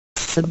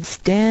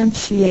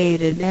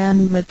substantiated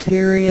and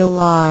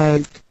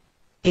materialized.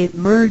 It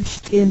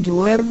merged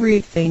into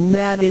everything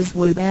that is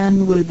with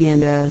and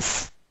within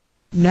us.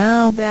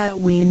 Now that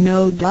we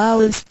know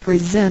Tao is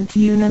present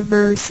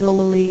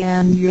universally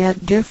and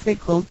yet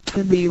difficult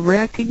to be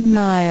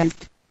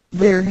recognized,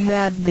 there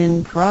had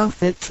been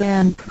prophets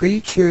and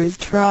preachers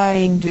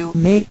trying to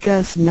make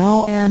us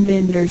know and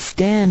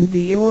understand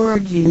the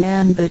origin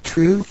and the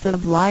truth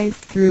of life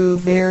through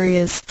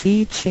various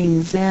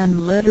teachings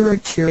and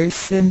literature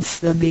since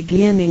the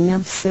beginning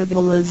of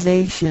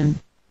civilization.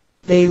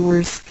 They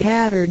were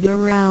scattered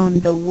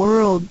around the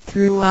world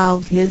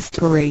throughout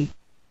history.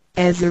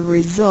 As a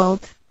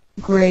result,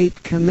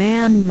 great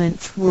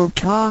commandments were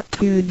taught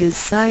to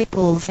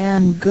disciples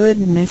and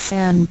goodness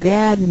and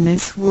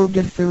badness were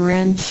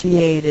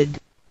differentiated.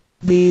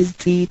 These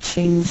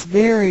teachings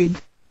varied,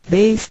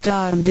 based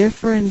on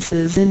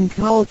differences in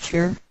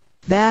culture,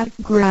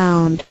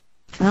 background,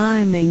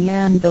 timing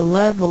and the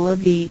level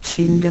of each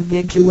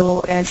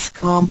individual's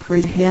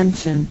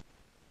comprehension.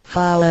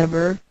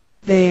 However,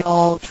 they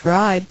all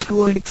tried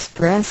to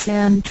express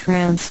and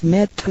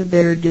transmit to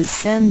their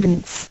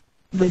descendants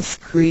this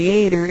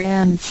Creator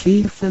and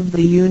Chief of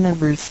the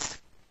universe.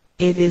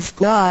 It is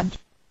God,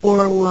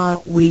 or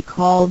what we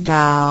call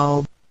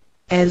Tao.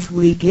 As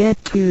we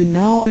get to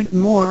know it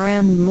more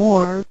and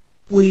more,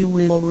 we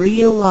will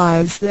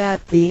realize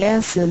that the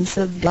essence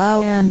of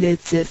Tao and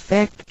its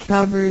effect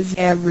covers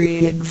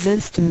every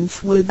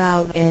existence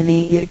without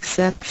any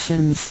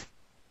exceptions.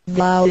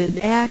 Tao is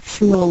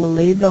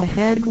actually the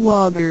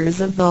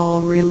headwaters of all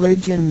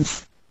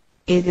religions.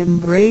 It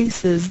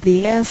embraces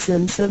the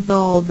essence of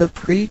all the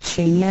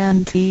preaching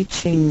and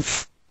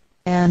teachings.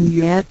 And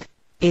yet,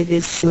 it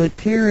is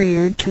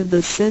superior to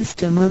the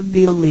system of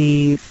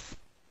belief.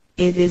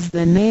 It is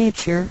the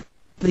nature,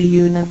 the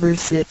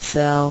universe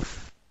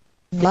itself.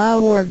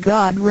 Tao or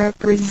God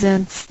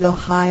represents the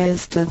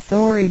highest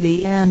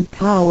authority and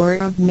power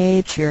of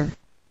nature.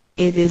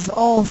 It is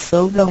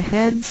also the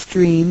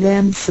headstream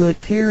and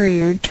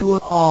superior to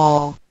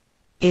all.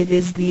 It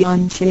is the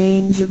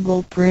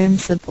unchangeable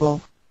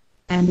principle.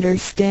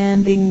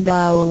 Understanding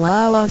Tao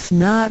allows us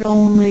not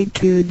only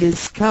to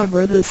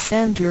discover the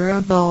center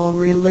of all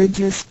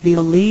religious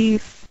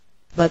belief,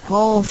 but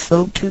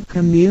also to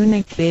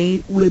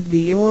communicate with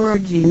the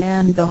origin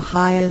and the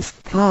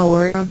highest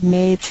power of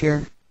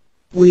nature.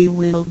 We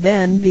will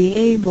then be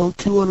able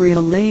to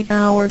relate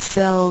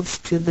ourselves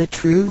to the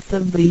truth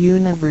of the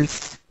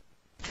universe.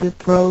 To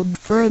probe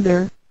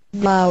further,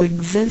 Tao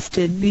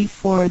existed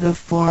before the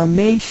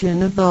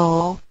formation of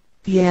all,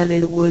 yet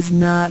it was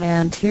not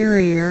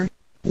anterior,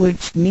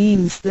 which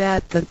means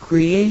that the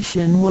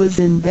creation was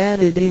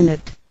embedded in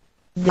it.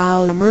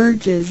 Tao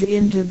emerges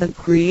into the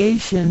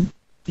creation,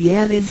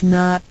 yet is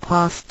not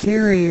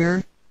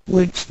posterior,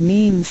 which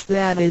means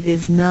that it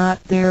is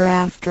not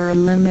thereafter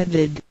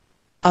limited.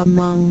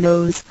 Among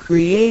those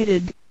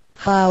created,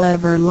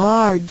 however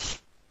large,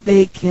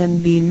 they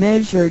can be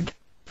measured,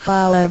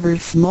 however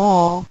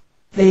small,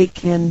 they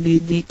can be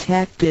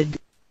detected.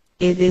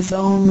 It is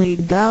only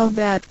Tao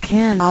that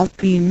cannot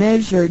be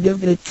measured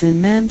of its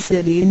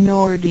immensity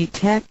nor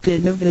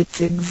detected of its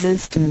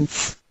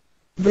existence.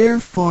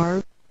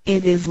 Therefore,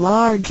 it is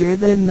larger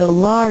than the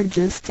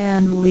largest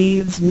and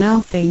leaves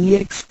nothing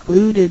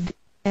excluded,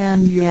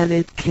 and yet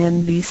it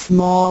can be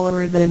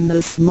smaller than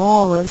the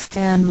smallest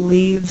and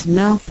leaves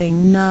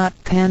nothing not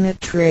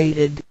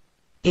penetrated.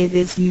 It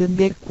is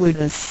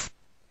ubiquitous.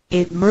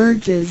 It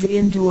merges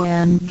into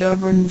and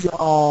governs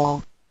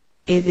all.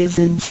 It is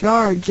in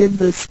charge of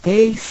the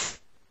space,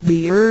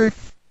 the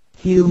earth,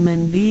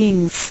 human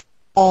beings,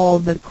 all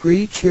the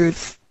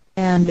creatures,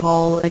 and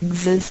all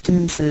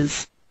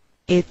existences.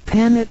 It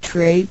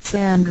penetrates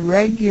and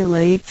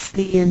regulates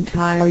the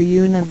entire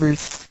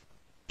universe.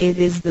 It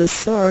is the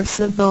source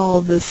of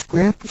all the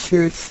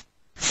scriptures,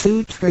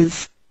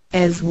 sutras,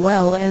 as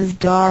well as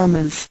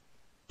dharmas.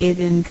 It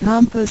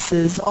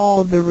encompasses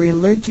all the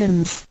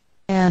religions,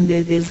 and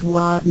it is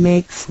what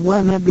makes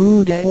one a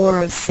Buddha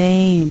or a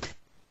saint.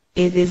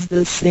 It is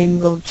the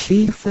single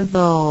chief of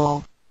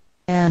all.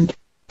 And,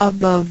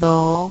 above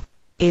all,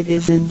 it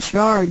is in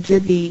charge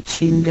of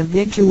each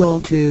individual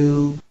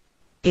too.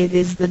 It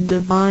is the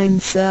divine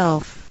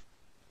self.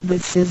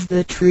 This is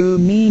the true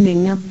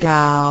meaning of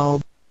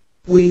Tao.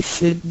 We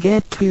should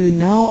get to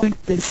know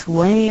it this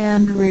way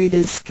and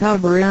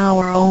rediscover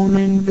our own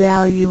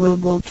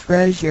invaluable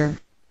treasure.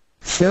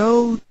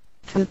 So,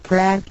 to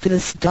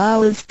practice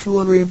Tao is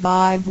to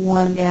revive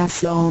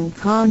one's own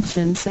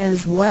conscience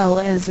as well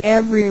as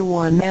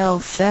everyone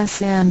else's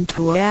and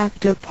to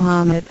act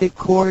upon it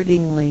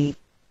accordingly.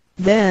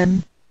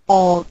 Then,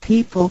 all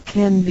people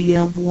can be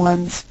of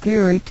one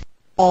spirit,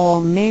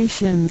 all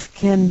nations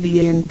can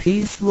be in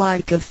peace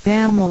like a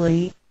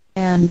family,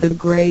 and the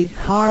great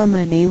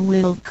harmony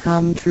will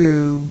come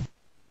true.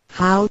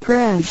 How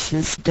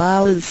precious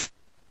Tao is!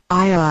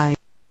 Tao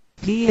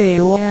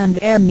and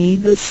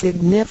the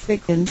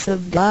significance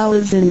of Tao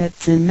is in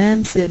its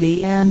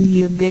immensity and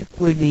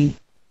ubiquity.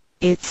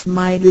 Its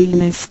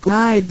mightiness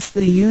guides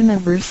the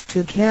universe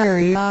to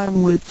carry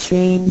on with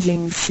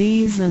changing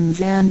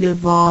seasons and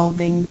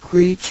evolving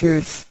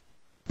creatures.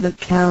 The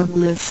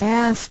countless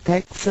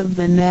aspects of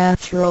the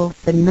natural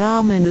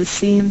phenomena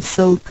seem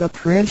so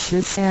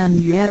capricious and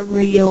yet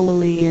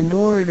really in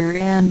order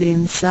and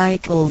in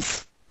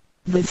cycles.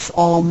 This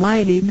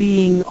almighty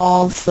being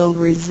also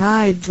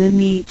resides in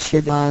each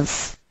of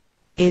us.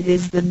 It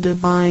is the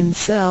divine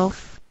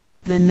self,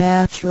 the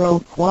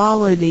natural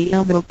quality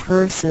of a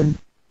person.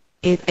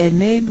 It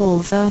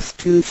enables us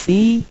to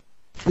see,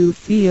 to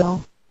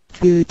feel,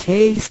 to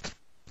taste,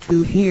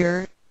 to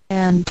hear,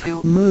 and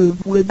to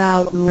move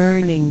without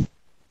learning.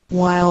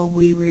 While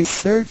we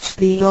research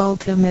the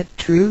ultimate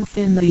truth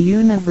in the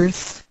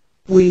universe,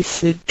 we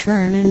should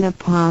turn in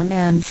upon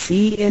and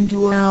see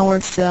into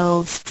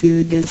ourselves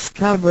to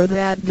discover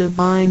that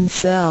divine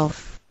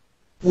self.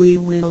 We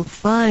will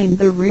find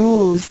the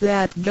rules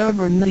that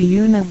govern the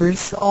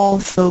universe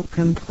also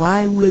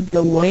comply with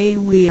the way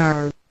we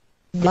are.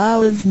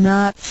 Tao is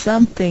not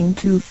something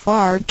too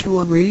far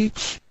to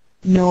reach,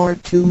 nor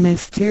too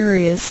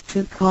mysterious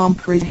to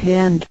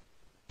comprehend.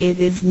 It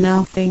is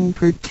nothing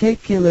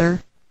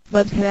particular,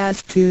 but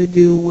has to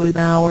do with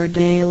our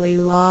daily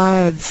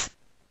lives.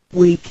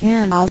 We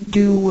cannot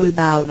do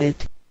without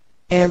it.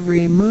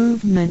 Every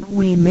movement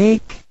we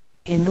make,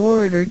 in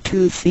order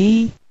to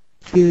see,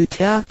 to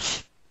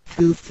touch,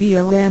 to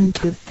feel and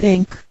to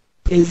think,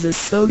 is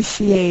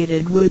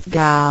associated with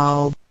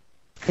Tao.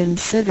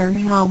 Consider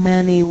how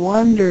many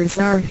wonders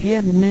are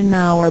hidden in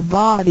our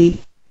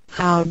body,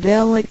 how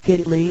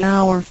delicately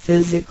our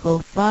physical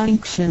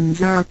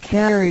functions are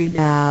carried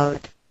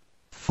out.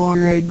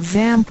 For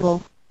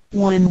example,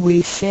 when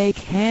we shake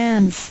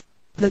hands,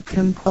 the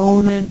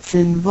components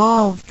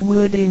involved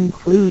would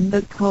include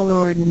the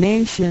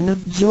coordination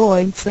of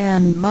joints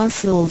and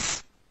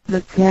muscles,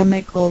 the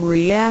chemical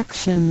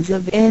reactions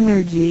of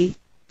energy,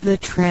 the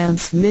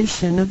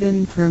transmission of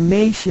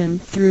information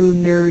through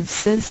nerve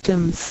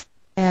systems,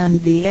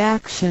 and the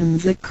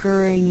actions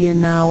occurring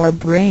in our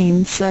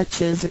brain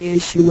such as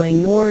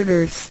issuing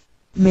orders,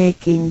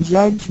 making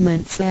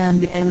judgments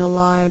and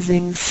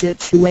analyzing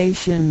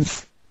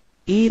situations.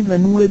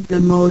 Even with the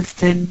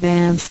most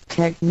advanced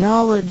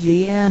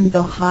technology and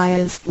the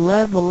highest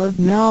level of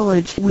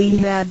knowledge we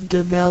have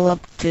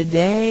developed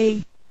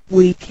today,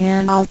 we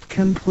cannot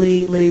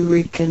completely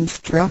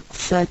reconstruct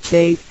such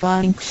a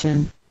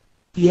function.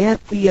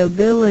 Yet the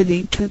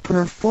ability to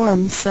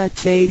perform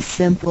such a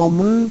simple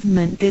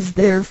movement is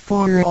there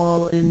for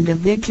all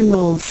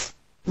individuals,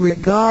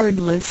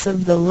 regardless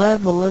of the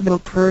level of a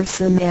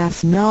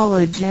person's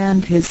knowledge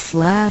and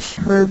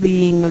his/her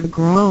being a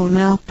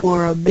grown-up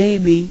or a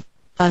baby,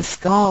 a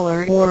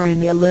scholar or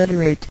an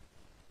illiterate.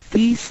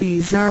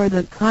 These are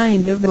the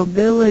kind of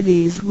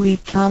abilities we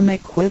come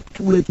equipped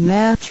with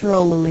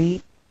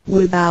naturally,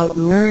 without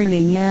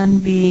learning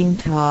and being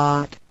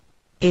taught.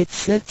 It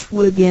sits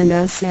within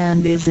us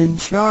and is in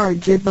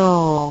charge of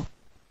all.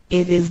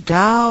 It is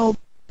Tao,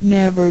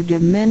 never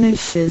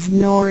diminishes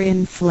nor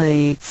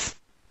inflates.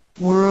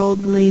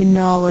 Worldly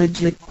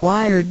knowledge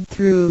acquired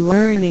through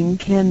learning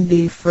can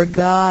be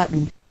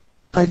forgotten.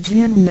 A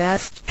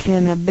gymnast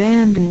can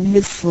abandon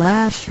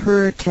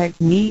his/her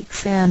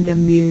techniques and a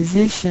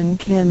musician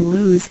can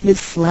lose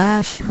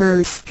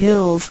his/her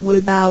skills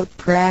without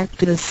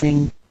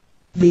practicing.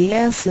 The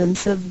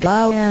essence of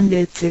Tao and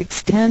its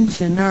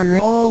extension are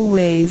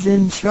always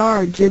in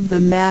charge of the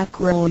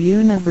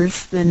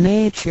macro-universe, the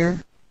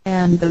nature,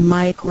 and the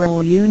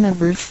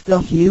micro-universe, the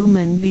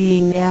human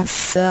being as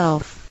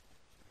self.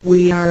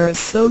 We are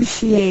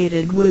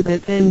associated with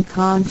it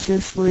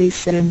unconsciously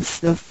since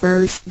the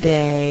first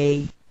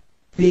day.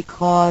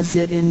 Because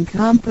it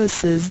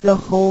encompasses the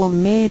whole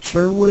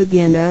nature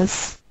within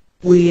us,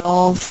 we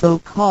also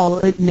call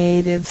it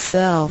native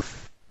self.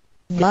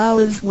 Tao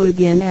is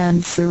within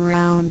and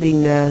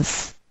surrounding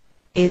us.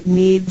 It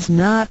needs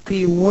not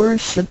be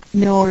worshipped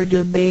nor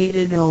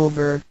debated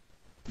over,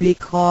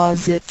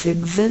 because its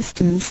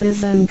existence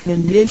is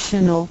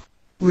unconditional,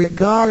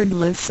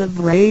 regardless of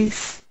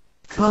race,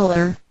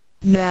 color,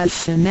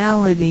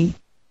 nationality,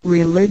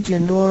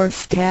 religion or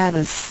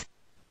status.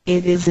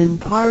 It is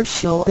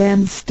impartial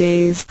and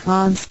stays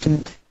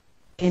constant.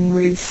 In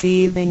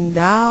receiving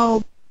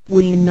Tao,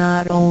 we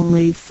not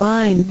only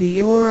find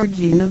the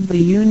origin of the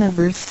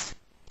universe,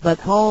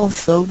 but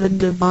also the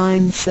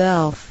divine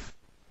self.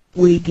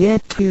 We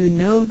get to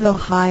know the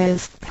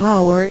highest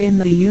power in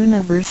the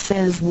universe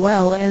as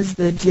well as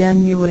the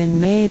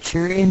genuine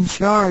nature in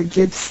charge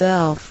of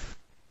self.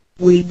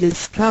 We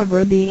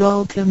discover the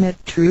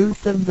ultimate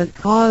truth of the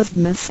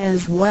cosmos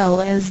as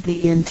well as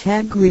the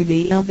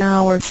integrity of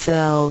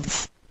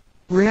ourselves.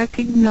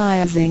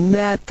 Recognizing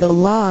that the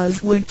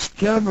laws which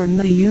govern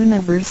the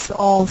universe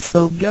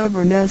also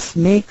govern us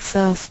makes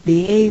us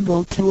be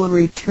able to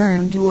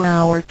return to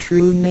our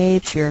true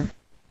nature.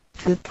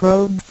 To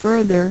probe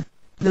further,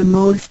 the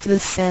most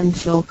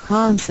essential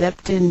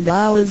concept in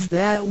Tao is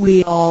that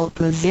we all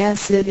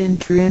possess it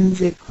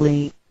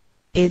intrinsically.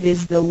 It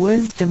is the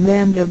wisdom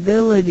and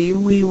ability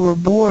we were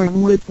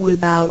born with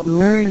without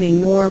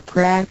learning or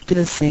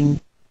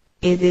practicing.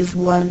 It is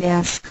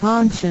one's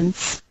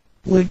conscience,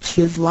 which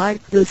is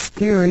like the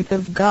Spirit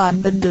of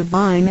God, the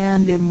divine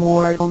and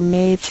immortal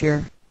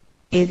nature.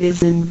 It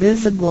is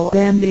invisible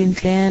and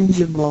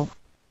intangible.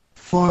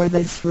 For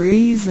this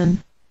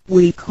reason,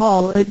 we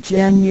call it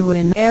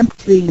genuine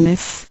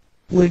emptiness,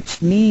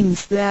 which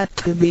means that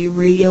to be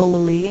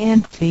really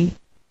empty,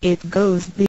 it goes